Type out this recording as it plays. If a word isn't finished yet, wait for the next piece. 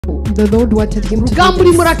the Lord wanted him to do urugamba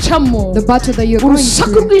the battle that you're going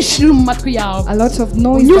through, a lot of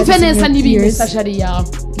noise that is in your ears.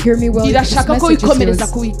 Hear me well. irashaka ko ikomereza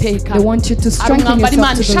K'Uwiteka. They want you to strengthen yourself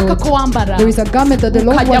to the Lord. There is a garment that the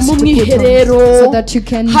Lord wants you to put on so that you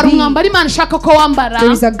can be.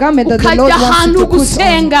 There is a garment that the Lord wants you to put on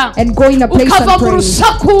and go in a place and pray.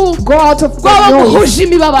 Go out of the noise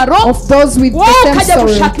of those with the same sorrow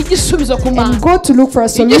and go to look for a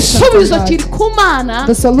solution to God.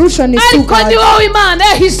 The solution is to God.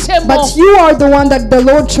 But you are the one that the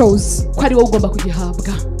Lord chose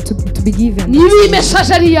to be given. If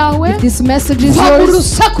this message is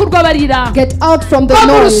yours, get out from the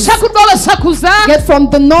noise. Get from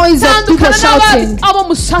the noise of people shouting.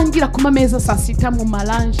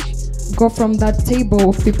 Go from that table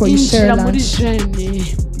of people you share lunch.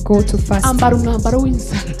 Go to fasting.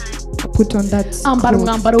 Put on that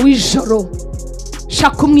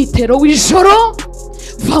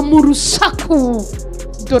clothes.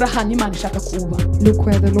 Look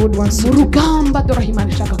where the Lord wants you to be. In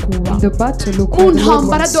the battle, look where the Lord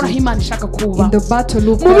wants you. In the battle,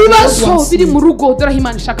 look where the Lord wants you.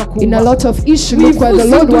 In a lot of issues, look where the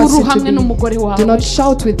Lord wants you to be. Do not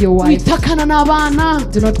shout with your wife. Do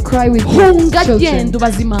not cry with your children.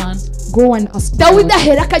 Go and ask God.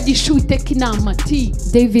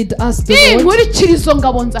 David asked the Lord,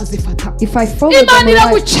 if I follow them right,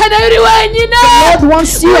 the Lord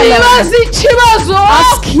wants you alone.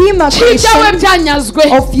 Ask him a question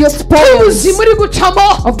of your spoils,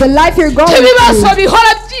 of the life you're going through,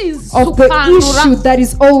 of the issue that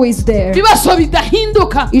is always there,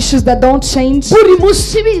 issues that don't change.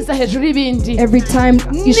 Every time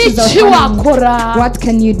issues are happening, what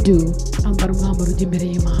can you do?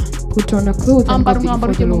 Put on a cloth and go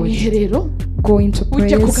before the Lord. Go into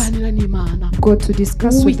prayers. Go to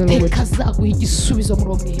discuss with the Lord.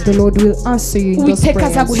 The Lord will answer you in those prayers.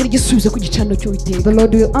 The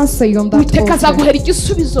Lord will answer you on that altar.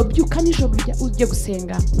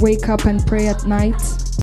 Wake up and pray at night.